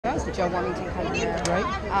Joe Warmington coming here. Right.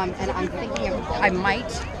 And I'm thinking I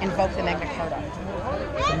might invoke the Magna Carta.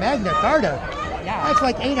 The Magna Carta? Yeah. That's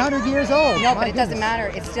like 800 years old. No, but it doesn't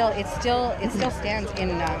matter. It still stands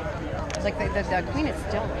in, like the Queen is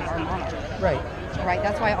still our monarch. Right. Right,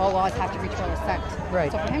 that's why all laws have to reach royal assent.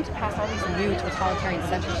 Right. So for him to pass all these new totalitarian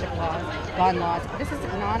censorship laws, gun laws, this is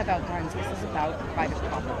not about guns, this is about private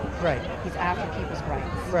property. Right. He's after people's rights.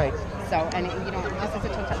 Right. So, and you know, this is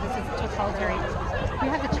totalitarian. We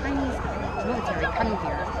have the Chinese military coming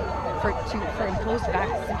here for imposed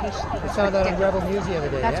vaccination. I saw that on Rebel News the other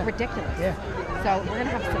day. That's ridiculous. Yeah. So we're going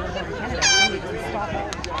to have civil war in Canada. Somebody to stop it.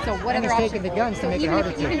 So what and other he's options? taking the guns to make it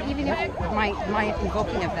harder to. Even if my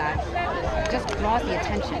invoking of that just draws the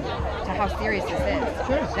attention to how serious this is,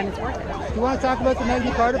 sure. then it's worth it. Do you want to talk about the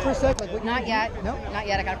Magna Carta for a sec? Like not yet. No? Not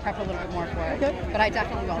yet. I got to prep a little bit more for it. Okay. But I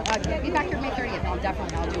definitely will. Be back here May 30th. I'll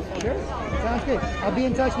do it. Sure. Sounds good. I'll be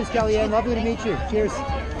in touch, Miss Kellyanne. Lovely to meet you. Cheers.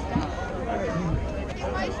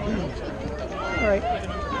 All right.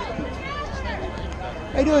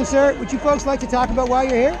 How you doing, sir? Would you folks like to talk about why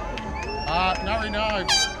you're here? Not right now. I've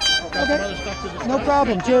got some other stuff to discuss. No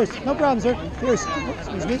problem. Cheers. No problem, sir. Cheers.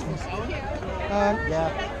 Excuse me.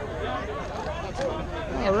 Yeah.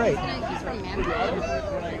 All right.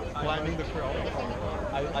 Climbing the crow.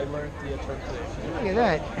 I learned the interpretation. Look at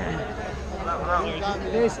that.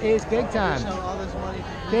 This is big time.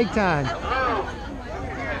 Big time.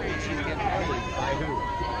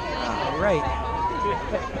 All right.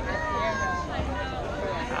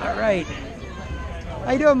 All right.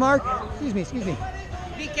 How you doing, Mark? Excuse me.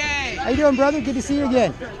 BK. How you doing, brother? Good to see you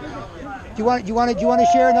again. Do you want to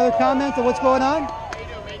share another comment on what's going on?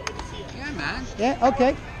 Yeah, man. Yeah.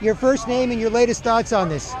 Okay. Your first name and your latest thoughts on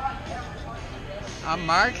this. I'm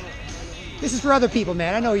Mark. This is for other people,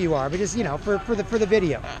 man. I know you are, but just for the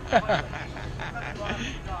video.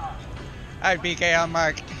 Hi, BK. I'm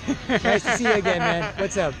Mark. Nice to see you again, man.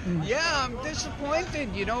 What's up? Yeah, I'm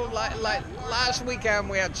disappointed. You know, like last weekend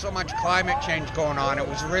we had so much climate change going on. It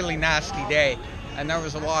was a really nasty day, and there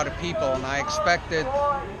was a lot of people, and I expected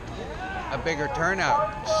a bigger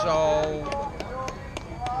turnout. So,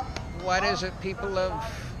 what is it? People have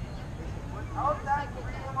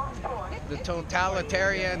the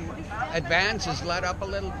totalitarian advance has let up a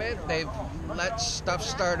little bit. They've let stuff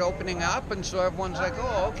start opening up, and so everyone's like,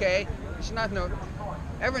 oh, okay, it's not no.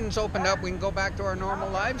 Everything's opened up. We can go back to our normal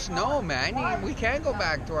lives. No, man, we can't go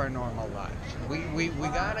back to our normal lives. We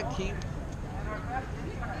gotta keep.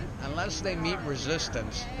 Unless they meet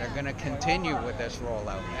resistance, they're gonna continue with this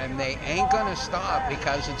rollout, and they ain't gonna stop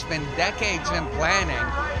because it's been decades in planning.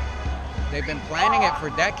 They've been planning it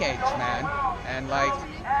for decades, man, and like.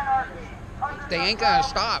 They ain't gonna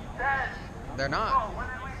stop. They're not.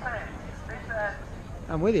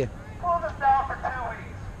 I'm with you. Pull this down for 2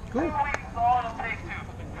 weeks. Cool. 2 weeks is all it'll take to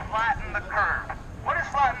flatten the curve. What is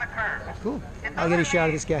flatten the curve? Cool. I'll get a shot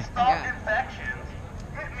of this guy. Stop infections.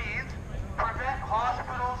 It means prevent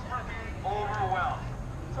hospitals from being overwhelmed.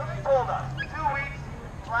 So they told us 2 weeks,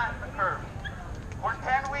 flatten the curve. We're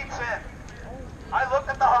 10 weeks in. I looked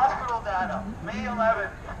at the hospital data. May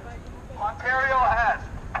 11th. Ontario has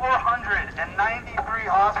 493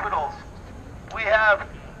 hospitals. We have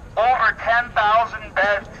over 10,000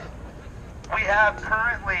 beds. We have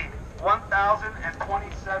currently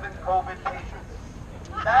 1,027 COVID patients.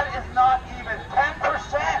 That is not even 10%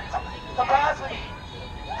 capacity.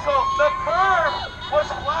 So the curve was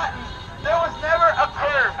flattened. There was never a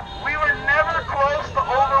curve. We were never close to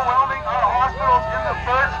overwhelming our hospitals in the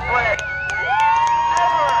first place.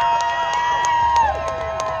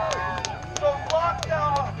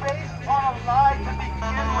 Lockdown was based on a lie to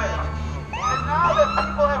begin with. And now that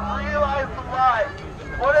people have realized the lie,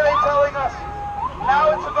 what are they telling us?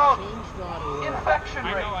 Now it's about infection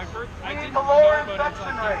rates. We need to lower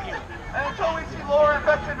infection rates. And until we see lower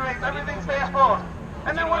infection rates, everything stays closed.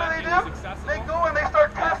 And then what do? They go and they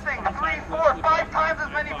start testing 3, 4, 5 times as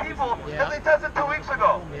many people as they tested 2 weeks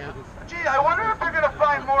ago. Gee, I wonder if they're going to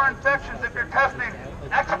find more infections if you're testing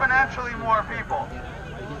exponentially more people.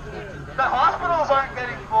 The hospitals aren't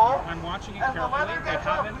getting full. I'm watching it As the carefully. weather gets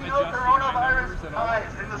up, we know coronavirus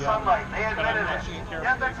dies in the sunlight. They admitted it.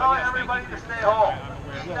 Yet they're telling everybody to stay home.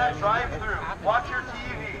 Eat that drive-through. Watch your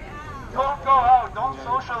TV. Don't go out. Don't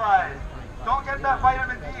socialize. Don't get that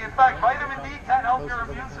vitamin D. In fact, vitamin D can't help your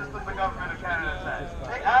immune system, the government of Canada says.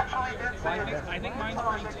 They actually did say this. I think mine's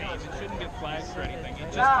pretty tame. It shouldn't get flagged for anything. It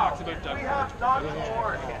just Now, talks about Doug we have Doug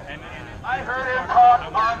Ford. And I heard him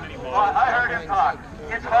talk.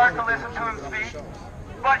 It's hard to listen to him speak,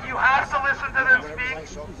 but you have to listen to them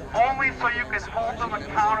speak only so you can hold them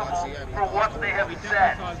accountable for what they have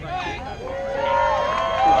said.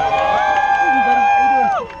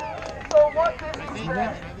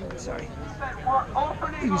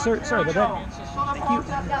 Sorry about that. So the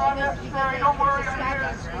protests are unnecessary. Don't worry,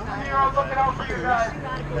 I'm here. I'm looking out for you guys.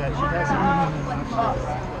 We're going to have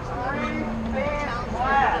 3-phase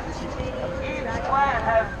plan. Each plan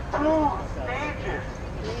has 2 stages.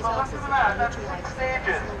 So listen to that. That's 6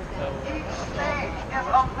 stages. Each stage is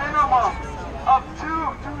a minimum of 2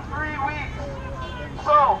 to 3 weeks.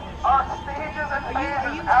 So our stages and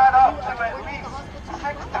phases add up to at least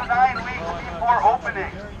 6 to 9 weeks before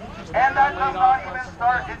opening. And that does not even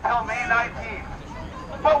start until May 19th.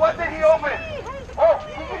 But what did he open? Oh,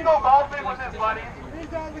 he can go golfing with his buddies. He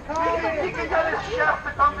can get his chef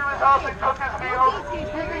to come to his house and cook his meals. He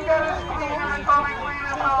can get his cleaner to come and clean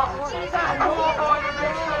his house. His pool going to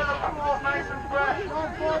make sure the pool's nice and fresh.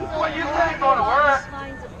 But you can't go to work.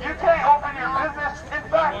 You can't open your business. In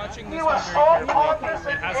fact, he was so pompous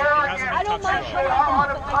and arrogant and showed how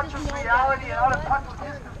out of touch with reality and out of touch with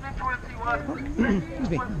his constituents he was.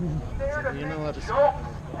 He was there to make jokes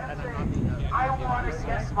and say, I want to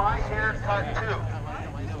get my hair cut too.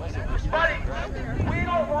 Buddy, we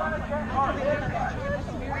don't want to get our hair cut.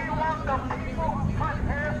 We want the people who cut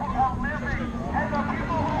hair for a living and the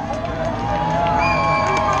people who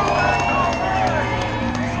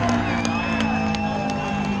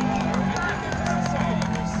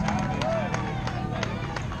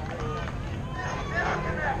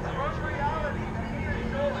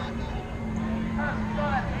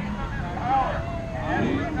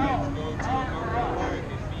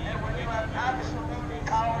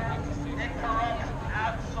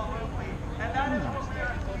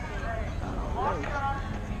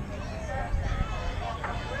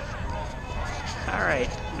All right,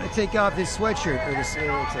 I'm gonna take off this sweatshirt.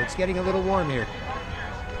 It's getting a little warm here.